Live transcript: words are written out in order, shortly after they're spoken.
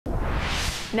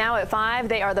Now at 5,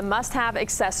 they are the must-have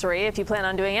accessory if you plan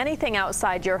on doing anything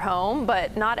outside your home,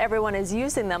 but not everyone is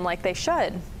using them like they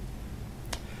should.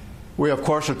 We, of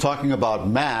course, are talking about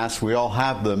masks. We all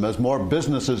have them. As more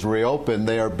businesses reopen,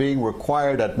 they are being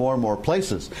required at more and more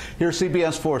places. Here's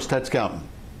CBS 4's Ted Scouten.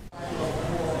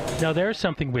 Now there's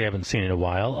something we haven't seen in a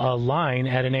while, a line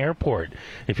at an airport.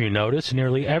 If you notice,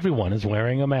 nearly everyone is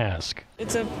wearing a mask.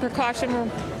 It's a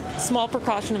precaution, small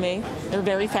precaution to me. They're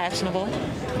very fashionable.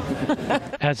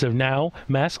 As of now,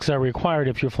 masks are required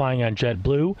if you're flying on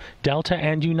JetBlue, Delta,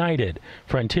 and United.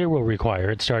 Frontier will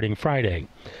require it starting Friday.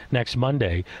 Next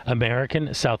Monday,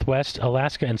 American, Southwest,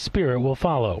 Alaska, and Spirit will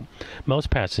follow.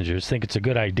 Most passengers think it's a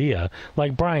good idea,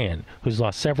 like Brian, who's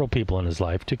lost several people in his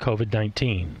life to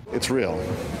COVID-19. It's real.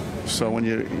 So when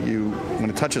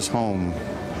it touches home,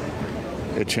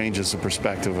 it changes the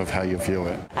perspective of how you view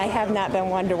it. I have not been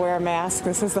one to wear a mask.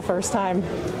 This is the first time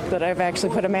that I've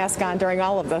actually put a mask on during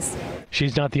all of this.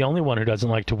 She's not the only one who doesn't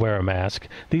like to wear a mask.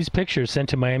 These pictures sent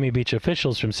to Miami Beach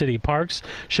officials from city parks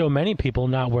show many people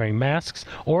not wearing masks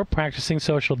or practicing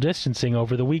social distancing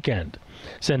over the weekend.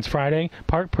 Since Friday,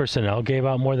 park personnel gave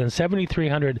out more than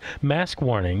 7,300 mask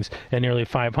warnings and nearly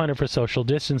 500 for social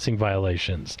distancing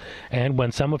violations. And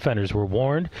when some offenders were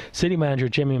warned, City Manager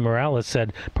Jimmy Morales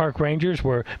said park rangers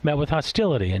were met with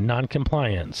hostility and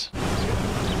non-compliance.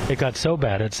 It got so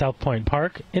bad at South Point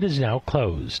Park, it is now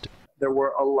closed. There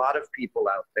were a lot of people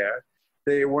out there.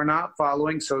 They were not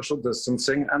following social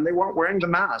distancing and they weren't wearing the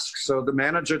mask. So the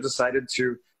manager decided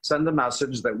to send the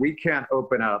message that we can't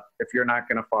open up if you're not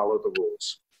going to follow the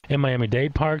rules. In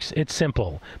Miami-Dade parks, it's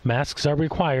simple. Masks are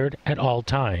required at all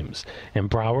times. In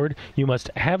Broward, you must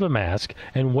have a mask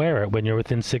and wear it when you're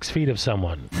within 6 feet of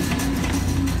someone.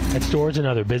 At stores and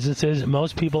other businesses,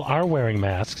 most people are wearing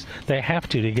masks. They have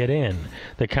to get in.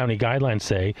 The county guidelines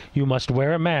say you must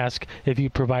wear a mask if you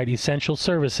provide essential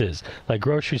services like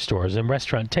grocery stores and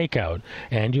restaurant takeout,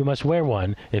 and you must wear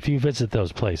one if you visit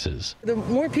those places. The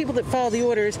more people that follow the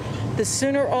orders, the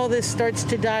sooner all this starts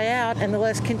to die out and the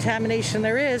less contamination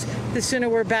there is, the sooner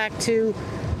we're back to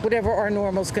whatever our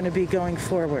normal is going to be going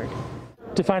forward.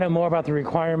 To find out more about the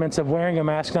requirements of wearing a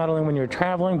mask, not only when you're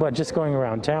traveling, but just going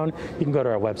around town, you can go to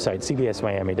our website,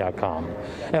 cbsmiami.com.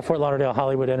 At Fort Lauderdale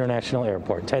Hollywood International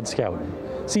Airport, Ted Scouten,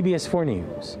 CBS 4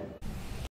 News.